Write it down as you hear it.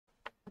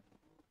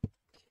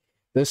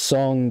This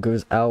song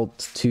goes out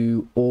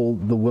to all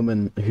the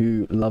women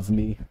who love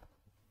me.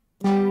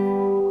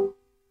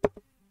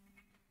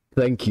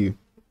 Thank you.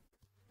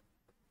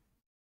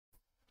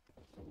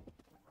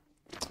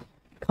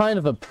 Kind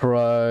of a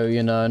pro,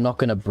 you know, not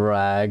gonna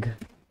brag.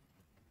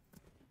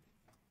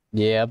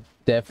 Yeah,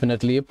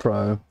 definitely a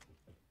pro.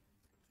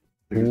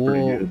 It's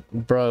pretty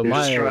good. Bro,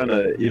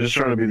 You're just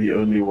trying to be the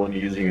only one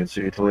using it,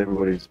 so you tell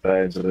everybody it's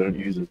bad so they don't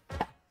use it.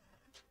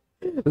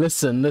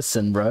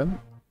 Listen, bro.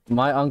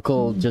 My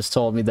uncle just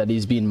told me that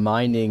he's been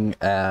mining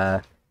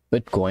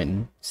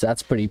Bitcoin, so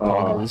that's pretty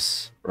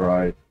poggers.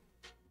 Right.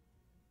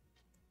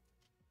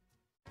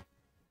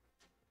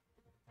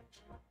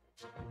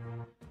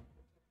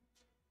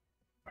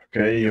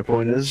 Okay, your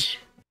point is?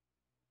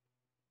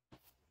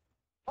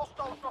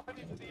 Hostiles dropping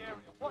into the area.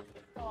 Watch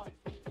the skies.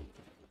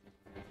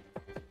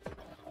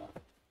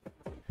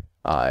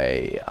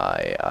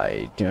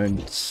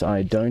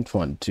 I don't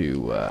want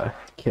to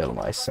kill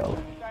myself.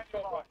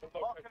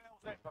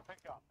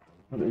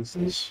 What is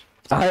this?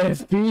 I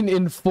have been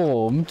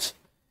informed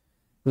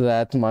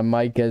that my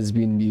mic has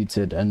been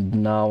muted,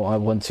 and now I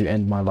want to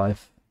end my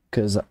life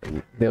because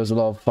there was a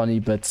lot of funny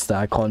bits that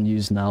I can't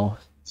use now.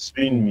 It's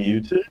been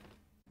muted?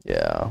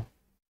 Yeah.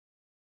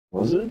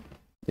 Was it?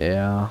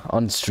 Yeah,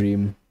 on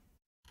stream.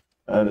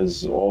 That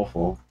is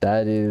awful.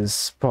 That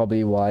is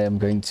probably why I'm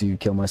going to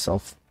kill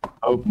myself. I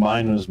hope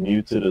mine was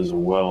muted as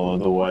well,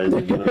 otherwise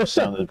it would have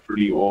sounded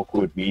pretty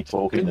awkward me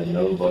talking to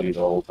nobody the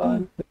whole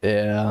time.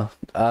 Yeah,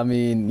 I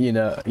mean, you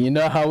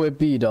know how it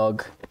be,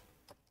 dog.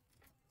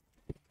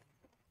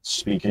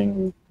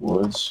 Speaking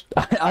words.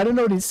 I don't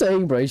know what he's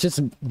saying, bro. He's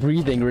just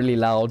breathing really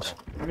loud.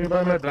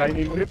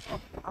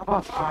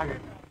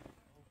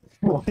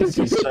 What is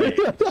he saying?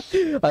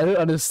 I don't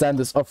understand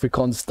this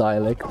Afrikaans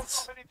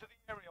dialect.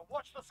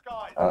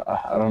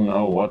 I don't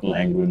know what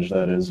language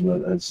that is,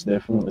 but it's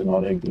definitely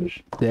not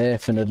English.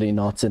 Definitely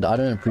not, and I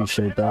don't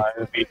appreciate that. I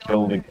would be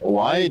killed.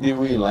 Why did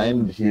we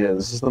land here?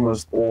 This is the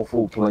most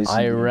awful place.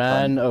 I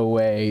ran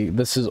away.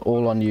 This is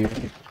all on you.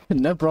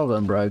 No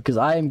problem, bro, because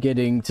I am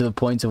getting to the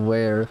point of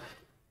where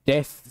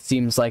death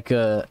seems like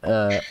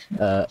a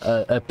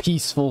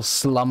peaceful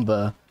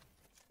slumber.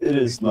 It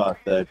is not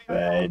that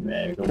bad,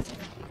 man.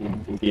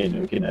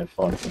 We can have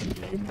fun.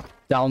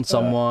 Down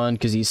someone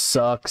because he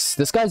sucks.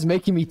 This guy's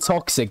making me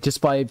toxic just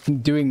by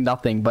doing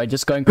nothing, by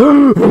just going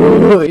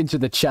into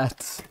the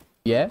chat.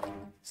 Yeah?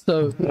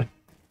 So...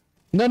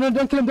 No,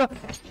 don't kill him, don't.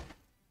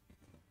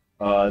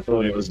 I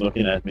thought he was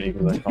looking at me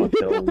because I can't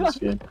tell on the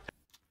skin.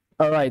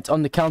 Alright,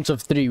 on the count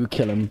of 3, we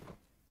kill him.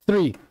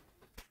 3.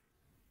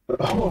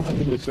 Oh,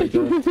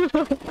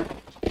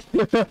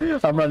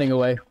 I'm running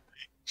away.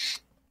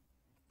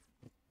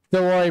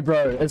 Don't worry,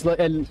 bro. It's like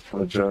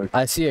what a joke.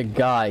 I see a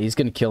guy. He's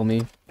gonna kill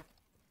me.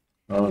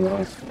 Oh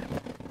no.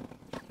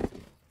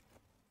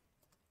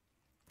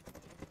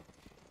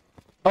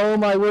 Oh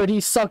my word, he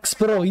sucks,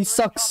 bro. He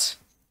sucks.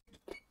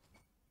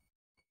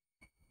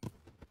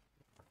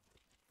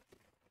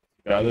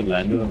 Guy that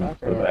landed on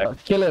that. Go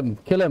back. Kill him.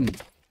 Kill him.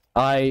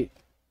 I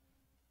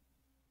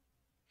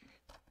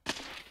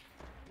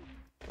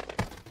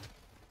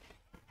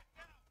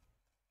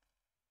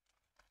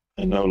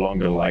no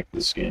longer like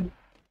the skin.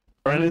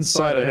 Ran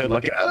inside, I heard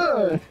like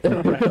ah!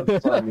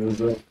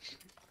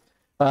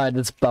 Alright,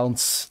 let's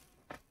bounce.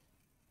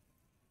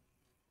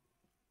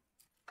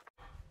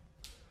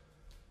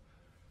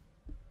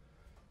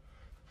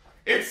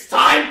 It's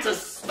time to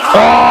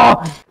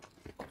stop!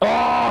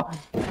 I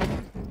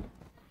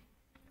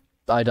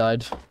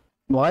died.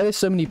 Why are there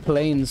so many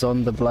planes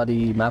on the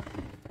bloody map?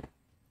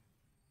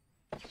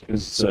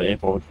 It's an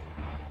airport.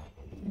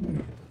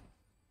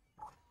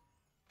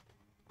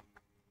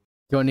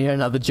 You want to hear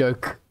another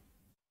joke?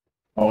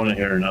 I want to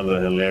hear another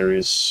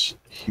hilarious,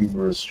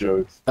 humorous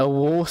joke. A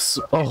horse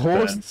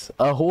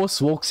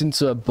walks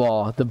into a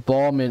bar. The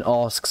barman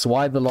asks,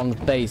 "Why the long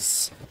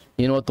face?"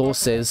 You know what the horse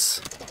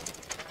says?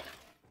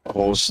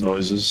 Horse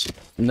noises.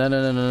 No.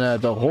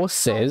 The horse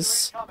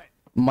says,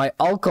 "My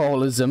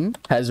alcoholism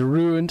has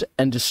ruined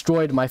and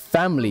destroyed my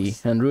family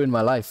and ruined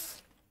my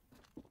life."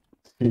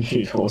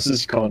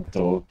 Horses can't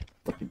talk.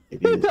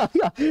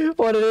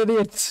 What an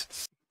idiot!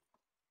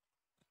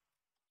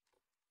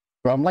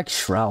 Bro, I'm like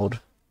Shroud.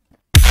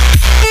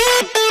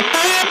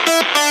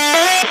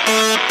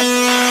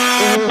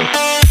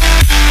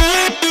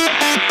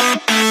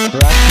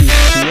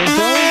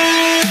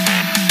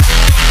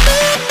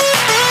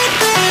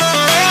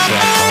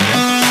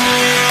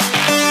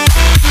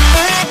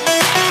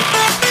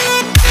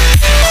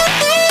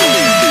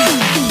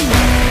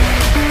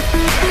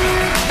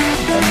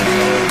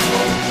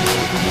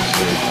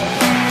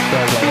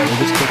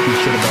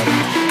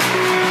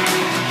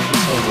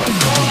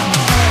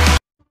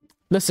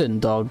 Listen,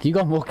 dog, you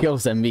got more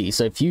kills than me,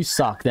 so if you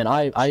suck, then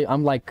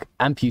I'm like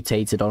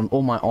amputated on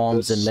all my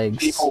arms and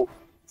legs.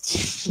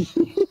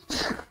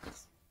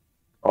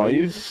 Are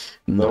you?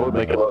 No. That would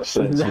make a lot of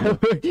sense. I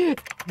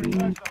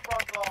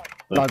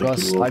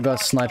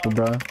got a sniper,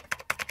 bro.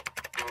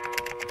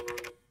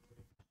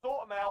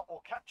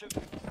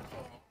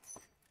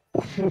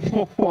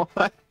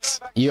 What?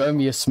 You owe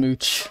me a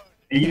smooch.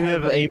 You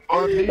have a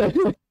party?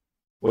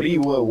 What do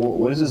you,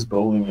 what is this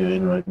bowling you're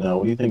in right now?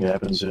 What do you think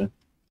happens here?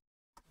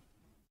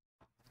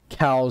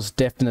 Cows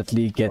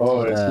definitely get.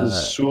 Oh, it's the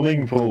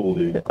swimming pool,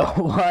 dude.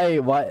 Why?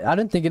 I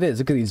don't think it is.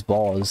 Look at these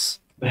bars.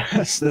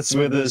 That's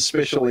where the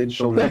special ed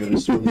children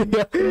swim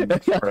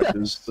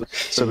practice,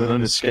 so they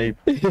don't escape.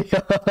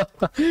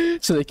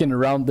 So they can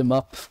round them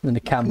up in the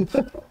camp.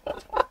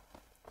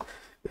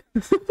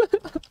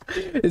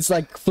 It's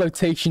like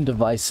flotation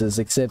devices,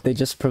 except they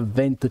just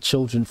prevent the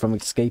children from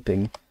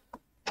escaping.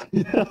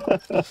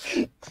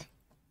 Like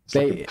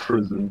a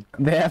prison.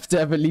 They have to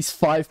have at least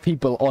 5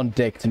 people on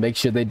deck to make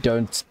sure they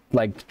don't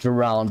like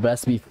drown. There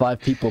has to be 5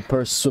 people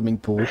per swimming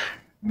pool.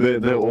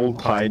 They're all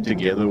tied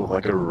together with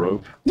like a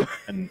rope,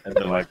 and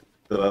they're like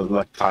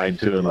tied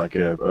to like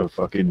a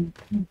fucking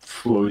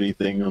floaty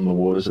thing on the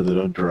water so they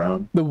don't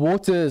drown. The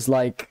water is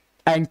like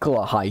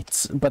ankle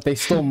height, but they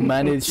still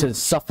manage to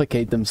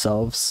suffocate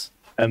themselves.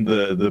 And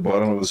the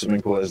bottom of the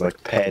swimming pool is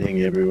like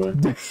padding everywhere.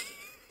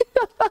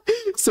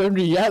 So in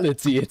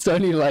reality, it's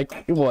only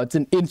like what,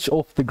 an inch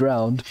off the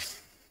ground.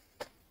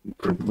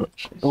 Pretty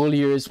much. All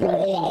you hear is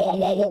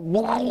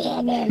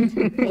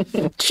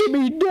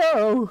Jimmy,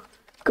 no!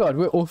 God,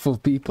 we're awful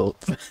people.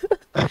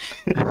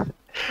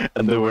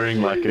 And they're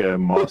wearing like a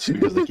mask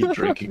because they keep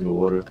drinking the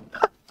water.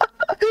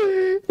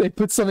 They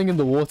put something in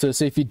the water,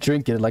 so if you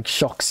drink it, it like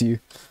shocks you.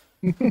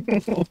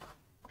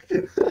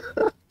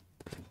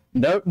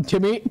 No,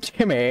 Timmy.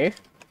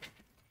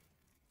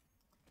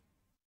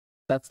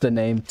 That's the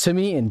name.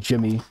 Timmy and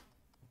Jimmy.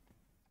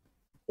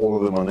 All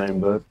of them are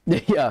named that.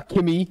 Yeah,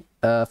 Kimmy,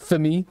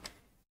 Fimmy,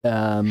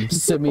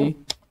 Simmy,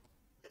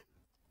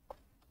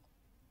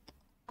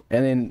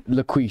 and then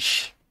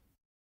Laquish.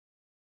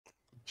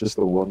 Just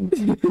the one.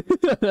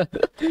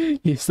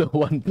 He's the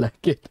one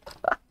black kid.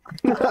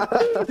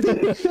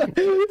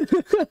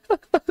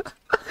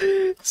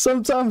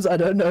 Sometimes I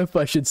don't know if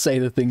I should say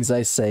the things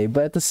I say,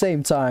 but at the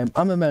same time,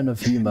 I'm a man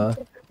of humor.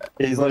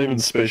 He's not even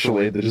special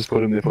ed, they just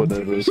put him there for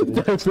diversity.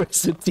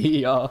 Diversity,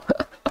 yeah.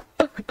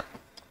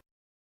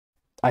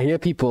 I hear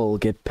people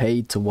get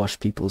paid to wash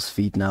people's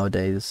feet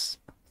nowadays.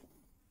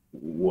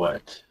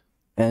 What?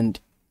 And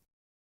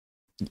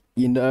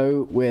you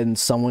know when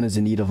someone is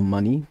in need of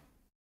money?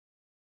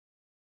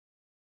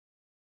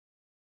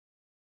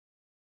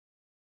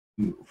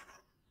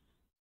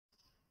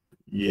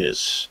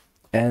 Yes.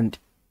 And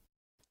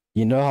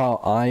you know how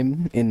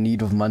I'm in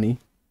need of money?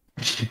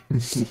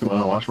 You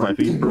wanna wash my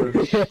feet, bro?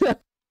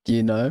 Do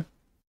you know?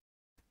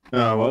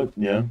 What?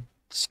 Yeah.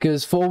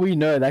 Because for all we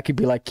know, that could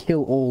be like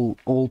kill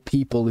all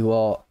people who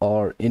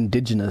are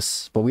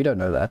indigenous, but we don't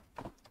know that.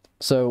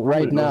 So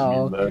right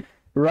now,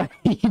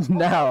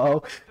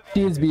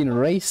 she is being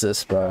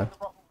racist, bro.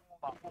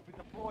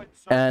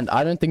 And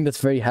I don't think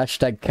that's very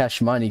hashtag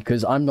cash money,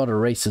 because I'm not a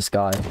racist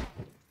guy.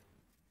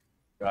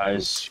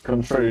 Guys,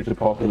 contrary to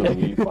popular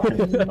belief,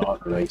 I'm not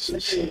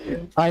racist.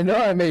 Okay? I know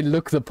I may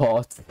look the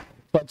part,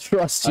 but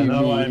trust you I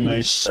know me. I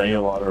may say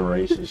a lot of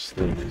racist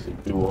things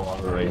and do a lot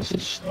of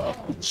racist stuff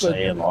and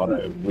say a lot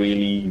of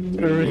really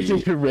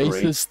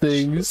racist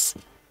things.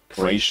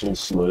 Racial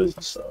slurs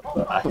and stuff,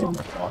 but I am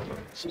not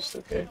racist,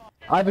 okay?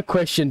 I have a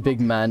question, big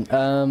man.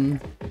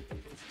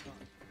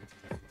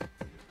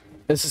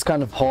 This is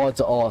kind of hard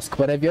to ask,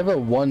 but have you ever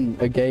won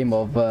a game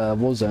of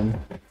Warzone?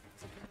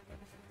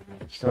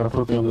 Gotta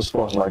put me on the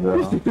spot like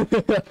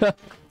that, huh?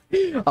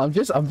 I'm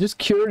just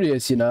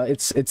curious, you know.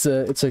 It's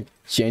a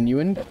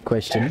genuine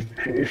question.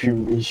 If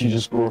you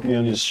just brought me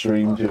on your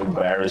stream to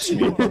embarrass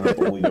me in front of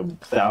all your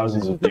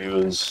thousands of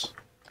viewers.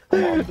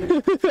 Come on,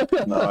 dude.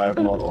 No, I have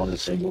not won a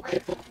single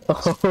game.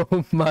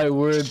 Oh my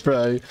word,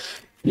 bro.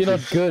 You're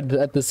not good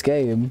at this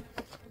game.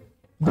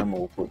 I'm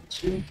awful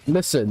too.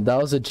 Listen, that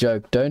was a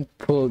joke. Don't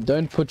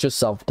put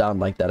yourself down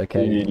like that,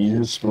 okay? You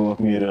just brought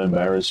me to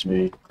embarrass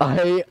me.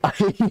 I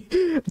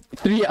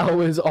 3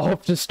 hours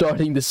after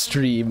starting the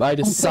stream, I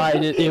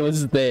decided it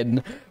was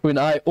then when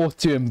I ought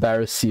to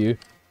embarrass you.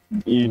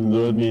 You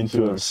lured me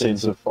into a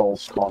sense of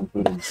false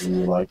confidence, and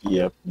you're like,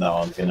 "Yep, now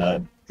I'm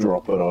gonna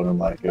drop it on him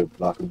like a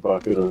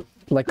bucket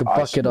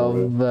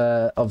of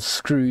of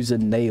screws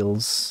and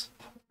nails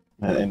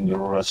and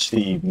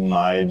rusty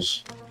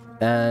knives."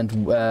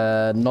 And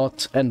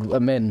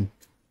men.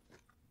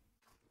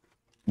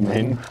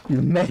 Men?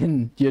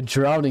 Men, you're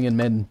drowning in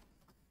men.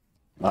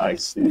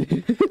 Nice,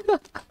 dude.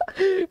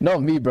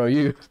 Not me, bro.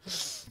 You.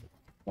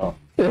 Oh.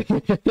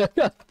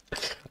 That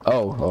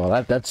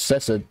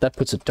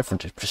puts a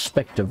different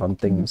perspective on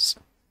things.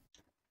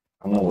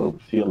 I don't know what it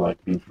would feel like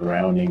to be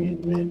drowning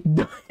in men.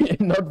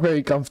 Not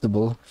very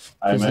comfortable.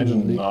 I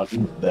imagine not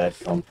that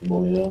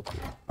comfortable, you know?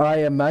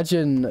 I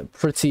imagine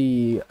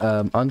pretty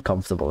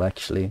uncomfortable,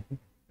 actually.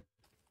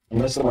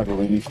 Unless they're like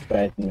really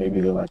fat and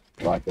maybe they're like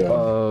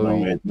no,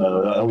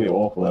 that would be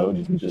awful. That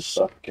would just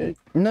suffocate.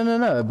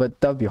 No, but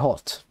that would be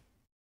hot.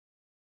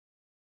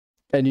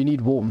 And you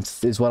need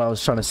warmth, is what I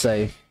was trying to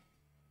say.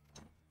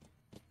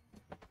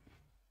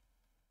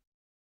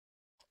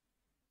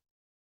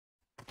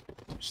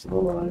 Still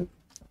alive.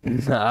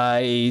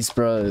 Nice,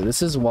 bro.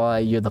 This is why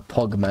you're the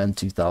Pogman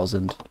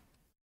 2000.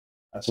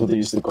 That's what they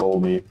used to call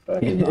me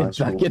back in high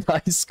school. Back in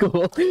high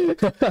school.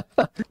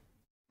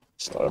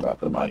 It's not about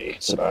the money,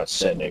 it's about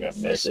sending a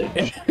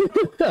message.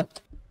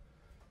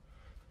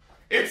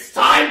 It's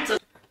time to...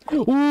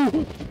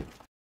 Ooh.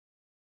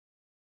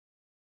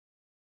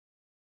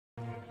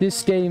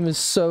 This game is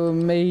so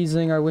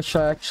amazing. I wish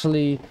I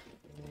actually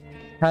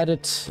had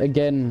it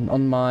again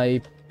on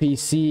my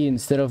PC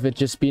instead of it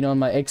just being on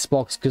my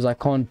Xbox, because I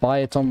can't buy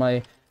it on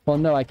my... Well,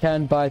 no, I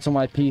can buy it on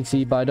my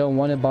PC, but I don't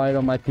want to buy it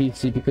on my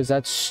PC because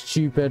that's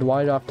stupid.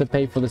 Why do I have to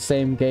pay for the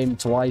same game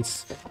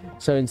twice?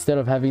 So instead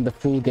of having the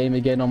full game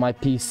again on my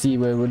PC,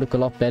 where it would look a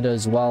lot better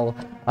as well,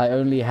 I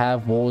only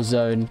have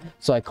Warzone,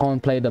 so I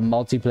can't play the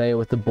multiplayer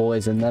with the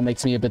boys, and that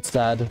makes me a bit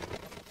sad.